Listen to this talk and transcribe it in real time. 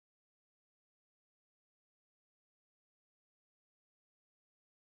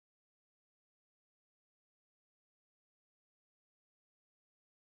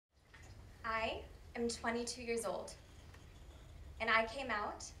I am 22 years old, and I came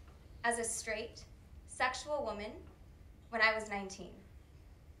out as a straight, sexual woman when I was 19.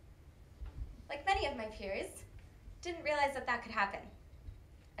 Like many of my peers, didn't realize that that could happen.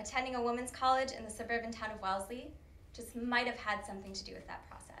 Attending a women's college in the suburban town of Wellesley just might have had something to do with that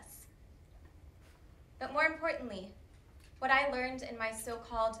process. But more importantly, what I learned in my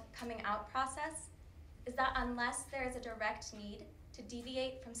so-called coming out process is that unless there is a direct need to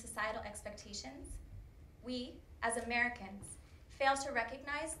deviate from societal expectations, we, as Americans, fail to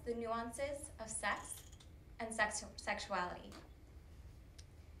recognize the nuances of sex and sexuality.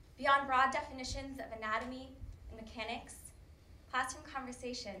 Beyond broad definitions of anatomy and mechanics, classroom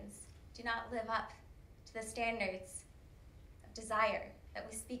conversations do not live up to the standards of desire that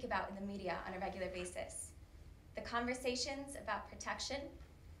we speak about in the media on a regular basis. The conversations about protection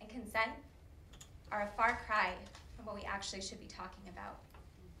and consent are a far cry from what we actually should be talking about.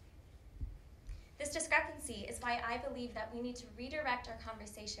 This discrepancy is why I believe that we need to redirect our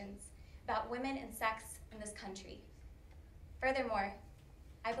conversations about women and sex in this country. Furthermore,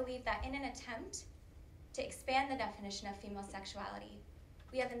 I believe that in an attempt to expand the definition of female sexuality,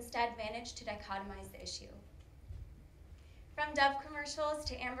 we have instead managed to dichotomize the issue. From Dove commercials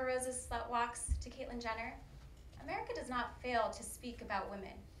to Amber Rose's slut walks to Caitlyn Jenner, America does not fail to speak about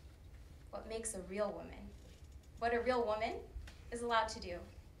women, what makes a real woman, what a real woman is allowed to do,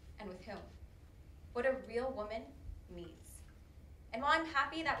 and with whom, what a real woman needs. And while I'm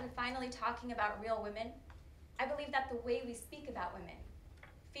happy that we're finally talking about real women, I believe that the way we speak about women,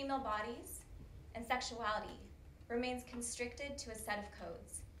 female bodies, and sexuality remains constricted to a set of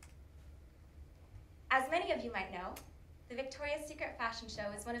codes. As many of you might know, the Victoria's Secret fashion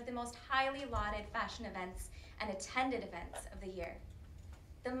show is one of the most highly lauded fashion events and attended events of the year.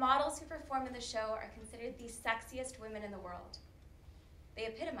 The models who perform in the show are considered the sexiest women in the world. They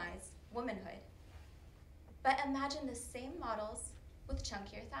epitomize womanhood. But imagine the same models with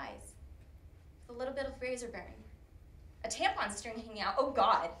chunkier thighs, with a little bit of razor burn, a tampon string hanging out, oh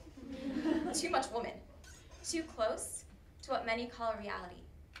God, too much woman, too close to what many call a reality.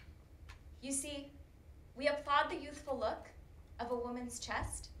 You see, we applaud the youthful look of a woman's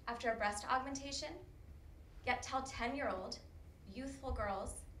chest after a breast augmentation, yet tell 10-year-old youthful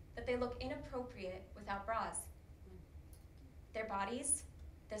girls that they look inappropriate without bras. Their bodies,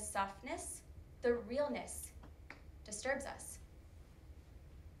 the softness, the realness disturbs us.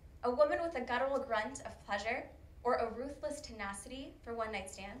 A woman with a guttural grunt of pleasure or a ruthless tenacity for one-night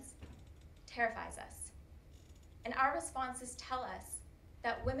stands terrifies us. And our responses tell us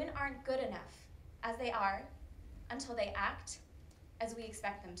that women aren't good enough as they are until they act as we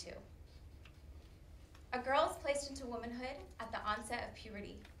expect them to. A girl is placed into womanhood at the onset of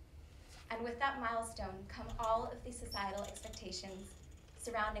puberty, and with that milestone come all of the societal expectations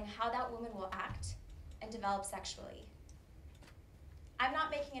surrounding how that woman will act and develop sexually. I'm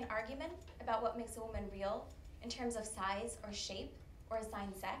not making an argument about what makes a woman real in terms of size or shape or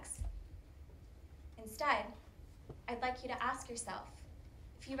assigned sex. Instead, I'd like you to ask yourself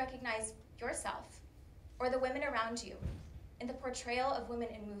if you recognize yourself or the women around you in the portrayal of women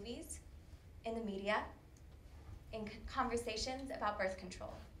in movies, in the media, in conversations about birth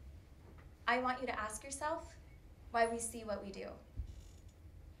control. I want you to ask yourself why we see what we do.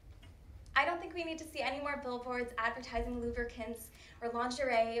 I don't think we need to see any more billboards advertising lubricants or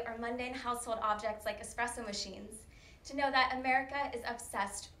lingerie or mundane household objects like espresso machines to know that America is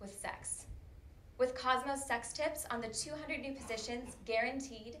obsessed with sex, with Cosmos sex tips on the 200 new positions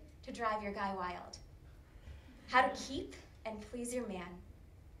guaranteed to drive your guy wild. How to keep and please your man,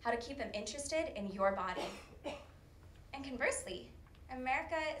 how to keep him interested in your body. And conversely,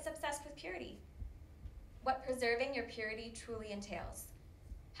 America is obsessed with purity, what preserving your purity truly entails,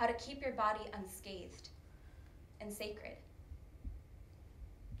 how to keep your body unscathed and sacred.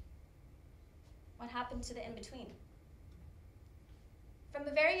 What happened to the in-between? From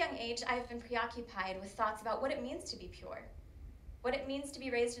a very young age, I have been preoccupied with thoughts about what it means to be pure, what it means to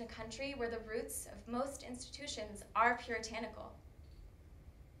be raised in a country where the roots of most institutions are puritanical.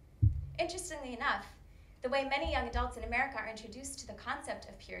 Interestingly enough, the way many young adults in America are introduced to the concept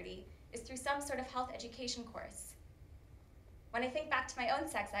of purity is through some sort of health education course. When I think back to my own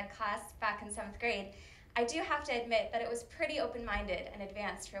sex ed class back in 7th grade, I do have to admit that it was pretty open-minded and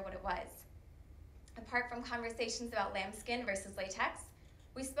advanced for what it was. Apart from conversations about lambskin versus latex,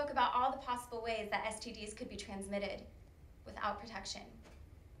 we spoke about all the possible ways that STDs could be transmitted without protection.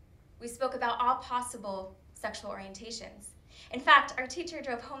 We spoke about all possible sexual orientations. In fact, our teacher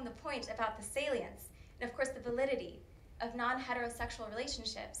drove home the point about the salience and of course the validity of non-heterosexual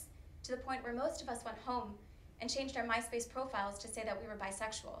relationships to the point where most of us went home and changed our MySpace profiles to say that we were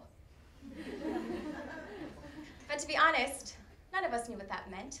bisexual. But to be honest, none of us knew what that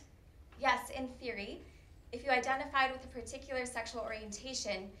meant. Yes, in theory, if you identified with a particular sexual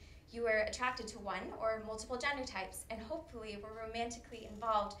orientation, you were attracted to one or multiple gender types, and hopefully were romantically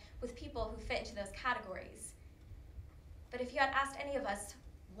involved with people who fit into those categories. But if you had asked any of us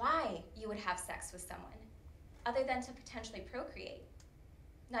why you would have sex with someone, other than to potentially procreate,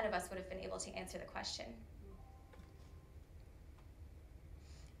 none of us would have been able to answer the question.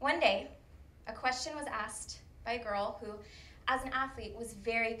 One day, a question was asked by a girl who, as an athlete, was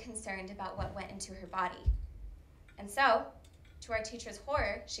very concerned about what went into her body. And so, to our teacher's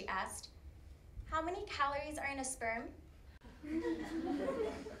horror, she asked, "How many calories are in a sperm?"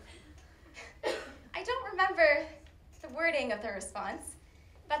 I don't remember the wording of the response,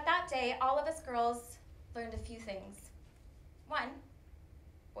 but that day, all of us girls learned a few things. 1,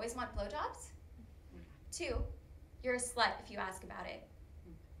 boys want blowjobs. 2, you're a slut if you ask about it.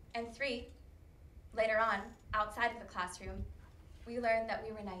 And 3, later on, outside of the classroom, we learned that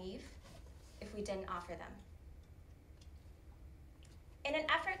we were naive if we didn't offer them. In an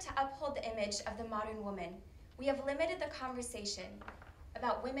effort to uphold the image of the modern woman, we have limited the conversation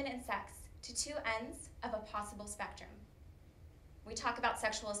about women and sex to 2 ends of a possible spectrum. We talk about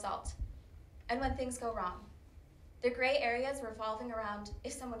sexual assault, and when things go wrong, the gray areas revolving around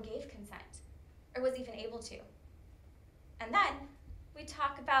if someone gave consent or was even able to. And then we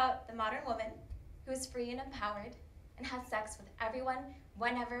talk about the modern woman who is free and empowered and has sex with everyone,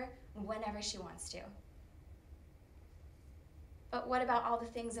 whenever she wants to. But what about all the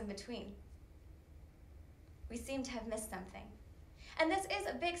things in between? We seem to have missed something. And this is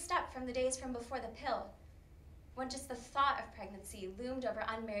a big step from the days from before the pill, when just the thought of pregnancy loomed over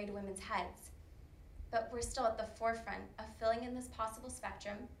unmarried women's heads. But we're still at the forefront of filling in this possible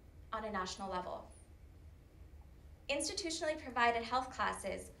spectrum on a national level. Institutionally provided health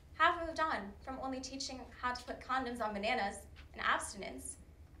classes have moved on from only teaching how to put condoms on bananas and abstinence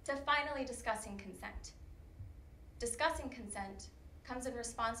to finally discussing consent. Discussing consent comes in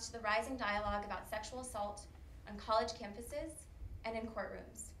response to the rising dialogue about sexual assault on college campuses and in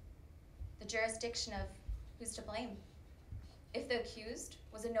courtrooms. The jurisdiction of who's to blame, if the accused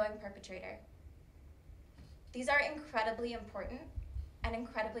was a knowing perpetrator. These are incredibly important and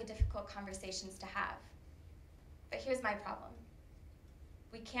incredibly difficult conversations to have. But here's my problem.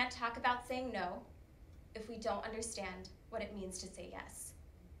 We can't talk about saying no if we don't understand what it means to say yes.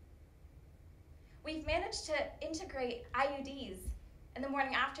 We've managed to integrate IUDs and the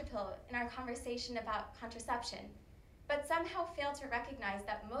morning after pill in our conversation about contraception, but somehow fail to recognize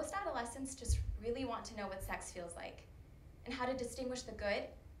that most adolescents just really want to know what sex feels like and how to distinguish the good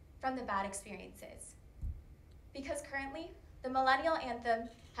from the bad experiences. Because currently, the millennial anthem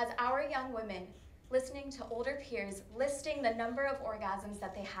has our young women listening to older peers listing the number of orgasms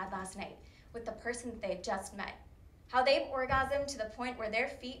that they had last night with the person they had just met. How they've orgasmed to the point where their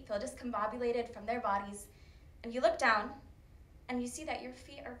feet feel discombobulated from their bodies, and you look down and you see that your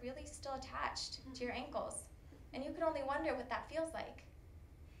feet are really still attached to your ankles, and you can only wonder what that feels like.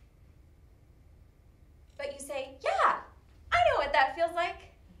 But you say, yeah, I know what that feels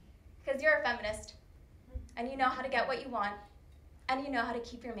like, because you're a feminist, and you know how to get what you want, and you know how to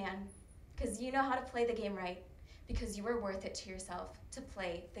keep your man, because you know how to play the game right, because you were worth it to yourself to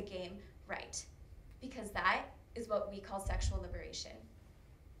play the game right, because that is what we call sexual liberation.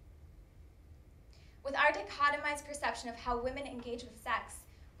 With our dichotomized perception of how women engage with sex,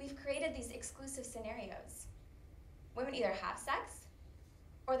 we've created these exclusive scenarios. Women either have sex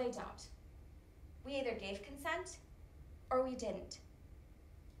or they don't. We either gave consent or we didn't.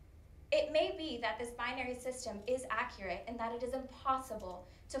 It may be that this binary system is accurate and that it is impossible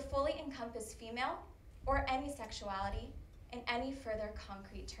to fully encompass female or any sexuality in any further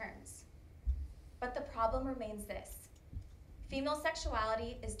concrete terms. But the problem remains this. Female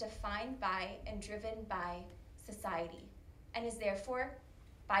sexuality is defined by and driven by society, and is therefore,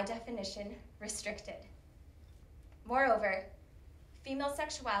 by definition, restricted. Moreover, female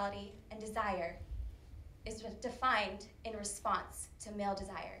sexuality and desire is defined in response to male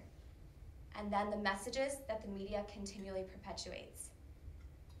desire, and then the messages that the media continually perpetuates.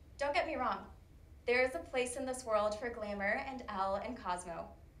 Don't get me wrong, there is a place in this world for glamour and Elle and Cosmo.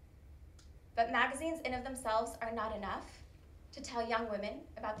 But magazines in of themselves are not enough to tell young women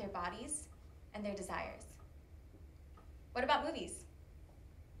about their bodies and their desires. What about movies?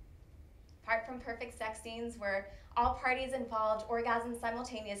 Apart from perfect sex scenes where all parties involved orgasm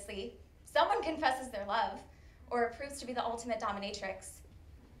simultaneously, someone confesses their love, or proves to be the ultimate dominatrix,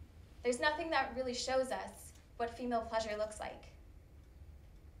 there's nothing that really shows us what female pleasure looks like.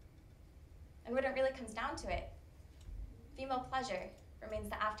 And when it really comes down to it, female pleasure remains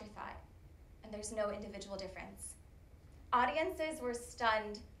the afterthought and there's no individual difference. Audiences were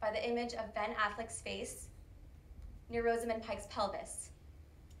stunned by the image of Ben Affleck's face near Rosamund Pike's pelvis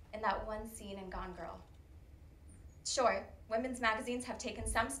in that one scene in Gone Girl. Sure, women's magazines have taken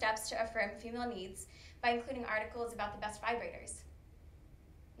some steps to affirm female needs by including articles about the best vibrators.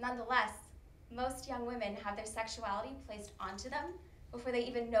 Nonetheless, most young women have their sexuality placed onto them before they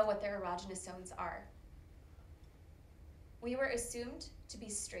even know what their erogenous zones are. We were assumed to be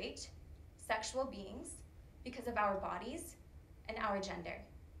straight, sexual beings because of our bodies and our gender.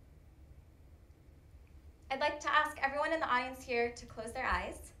 I'd like to ask everyone in the audience here to close their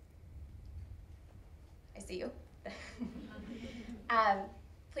eyes. I see you.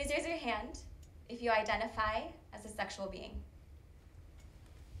 Please raise your hand if you identify as a sexual being.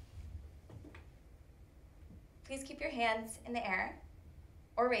 Please keep your hands in the air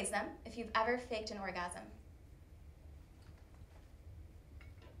or raise them if you've ever faked an orgasm.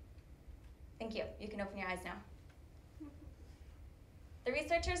 Thank you. You can open your eyes now. The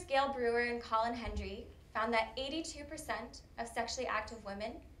researchers Gail Brewer and Colin Hendry found that 82% of sexually active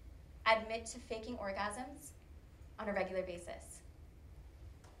women admit to faking orgasms on a regular basis.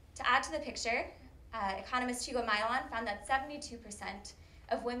 To add to the picture, economist Hugo Milan found that 72%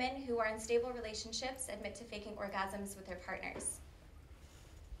 of women who are in stable relationships admit to faking orgasms with their partners.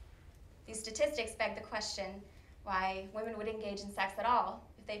 These statistics beg the question why women would engage in sex at all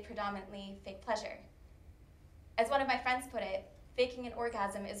if they predominantly fake pleasure. As one of my friends put it, faking an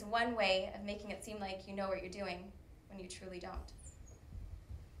orgasm is one way of making it seem like you know what you're doing when you truly don't.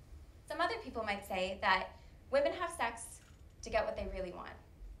 Some other people might say that women have sex to get what they really want,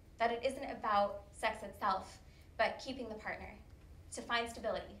 that it isn't about sex itself, but keeping the partner, to find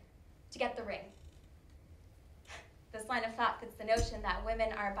stability, to get the ring. This line of thought fits the notion that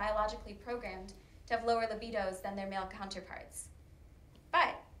women are biologically programmed to have lower libidos than their male counterparts.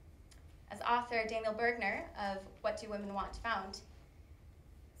 But, as author Daniel Bergner of What Do Women Want found,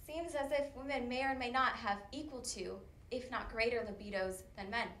 seems as if women may or may not have equal to, if not greater libidos than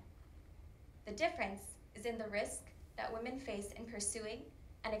men. The difference is in the risk that women face in pursuing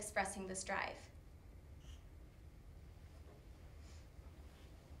and expressing this drive.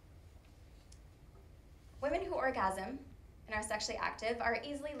 Women who orgasm and are sexually active are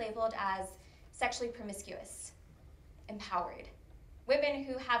easily labeled as sexually promiscuous, empowered. Women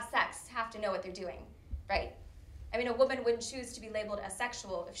who have sex have to know what they're doing, right? I mean, a woman wouldn't choose to be labeled as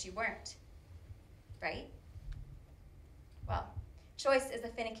sexual if she weren't, right? Well, choice is a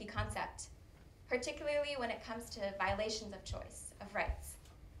finicky concept, particularly when it comes to violations of choice, of rights.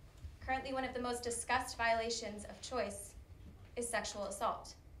 Currently, one of the most discussed violations of choice is sexual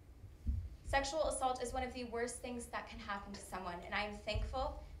assault. Sexual assault is one of the worst things that can happen to someone, and I am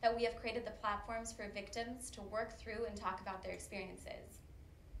thankful that we have created the platforms for victims to work through and talk about their experiences.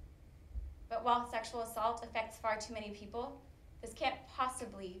 But while sexual assault affects far too many people, this can't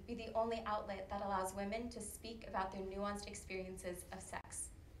possibly be the only outlet that allows women to speak about their nuanced experiences of sex.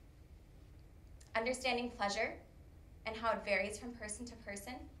 Understanding pleasure and how it varies from person to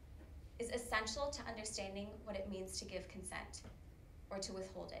person is essential to understanding what it means to give consent or to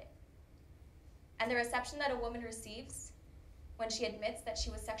withhold it. And the reception that a woman receives when she admits that she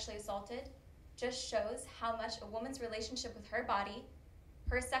was sexually assaulted just shows how much a woman's relationship with her body,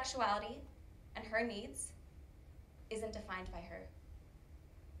 her sexuality, and her needs isn't defined by her.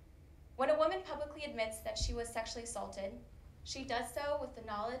 When a woman publicly admits that she was sexually assaulted, she does so with the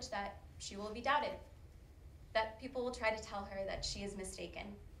knowledge that she will be doubted, that people will try to tell her that she is mistaken.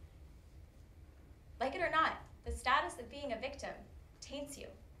 Like it or not, the status of being a victim taints you,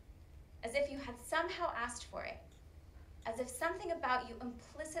 as if you had somehow asked for it, as if something about you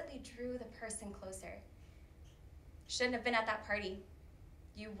implicitly drew the person closer. Shouldn't have been at that party.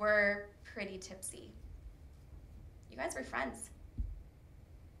 You were pretty tipsy. You guys were friends.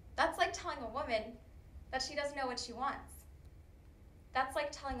 That's like telling a woman that she doesn't know what she wants. That's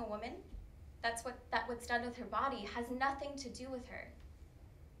like telling a woman that what's done with her body has nothing to do with her.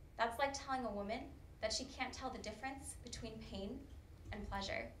 That's like telling a woman that she can't tell the difference between pain and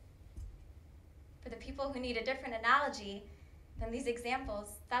pleasure. For the people who need a different analogy than these examples,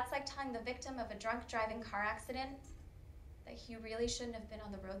 that's like telling the victim of a drunk driving car accident that he really shouldn't have been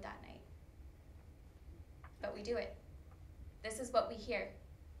on the road that night. But we do it. This is what we hear.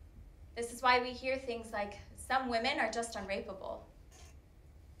 This is why we hear things like, some women are just unrapeable.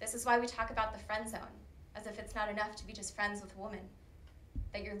 This is why we talk about the friend zone, as if it's not enough to be just friends with a woman,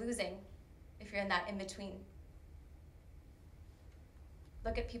 that you're losing if you're in that in-between.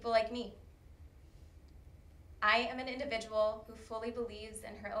 Look at people like me. I am an individual who fully believes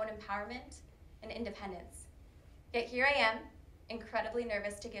in her own empowerment and independence. Yet here I am, incredibly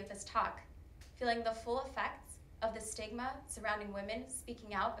nervous to give this talk, feeling the full effects of the stigma surrounding women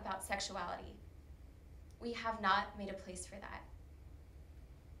speaking out about sexuality. We have not made a place for that.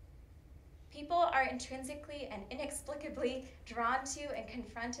 People are intrinsically and inexplicably drawn to and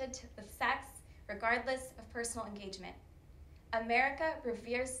confronted with sex regardless of personal engagement. America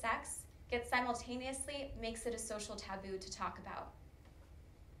reveres sex, yet simultaneously makes it a social taboo to talk about.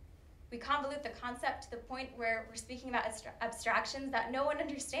 We convolute the concept to the point where we're speaking about abstractions that no one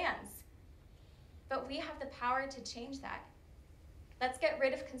understands. But we have the power to change that. Let's get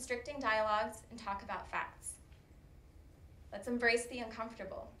rid of constricting dialogues and talk about facts. Let's embrace the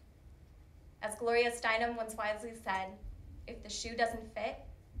uncomfortable. As Gloria Steinem once wisely said, if the shoe doesn't fit,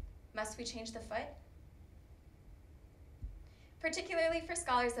 must we change the foot? Particularly for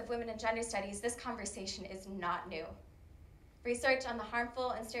scholars of women and gender studies, this conversation is not new. Research on the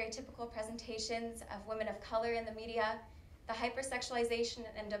harmful and stereotypical presentations of women of color in the media, the hypersexualization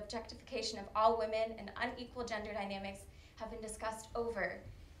and objectification of all women, and unequal gender dynamics have been discussed over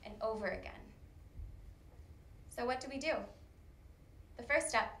and over again. So what do we do? The first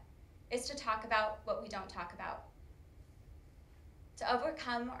step is to talk about what we don't talk about. To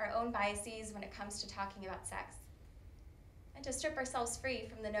overcome our own biases when it comes to talking about sex. And to strip ourselves free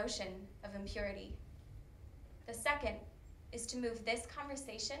from the notion of impurity. The second is to move this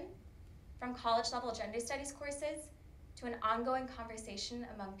conversation from college-level gender studies courses to an ongoing conversation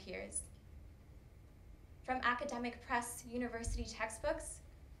among peers. From academic press university textbooks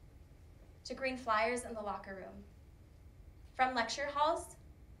to green flyers in the locker room. From lecture halls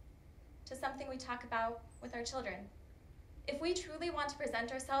to something we talk about with our children. If we truly want to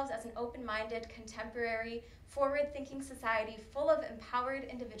present ourselves as an open-minded, contemporary, forward-thinking society full of empowered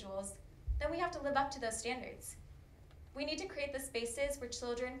individuals, then we have to live up to those standards. We need to create the spaces where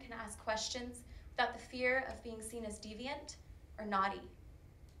children can ask questions without the fear of being seen as deviant or naughty.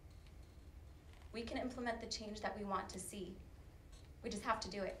 We can implement the change that we want to see. We just have to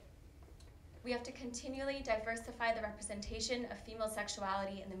do it. We have to continually diversify the representation of female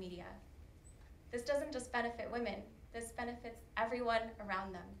sexuality in the media. This doesn't just benefit women, this benefits everyone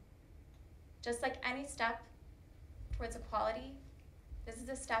around them. Just like any step towards equality, this is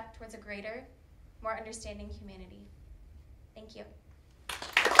a step towards a greater, more understanding humanity. Thank you.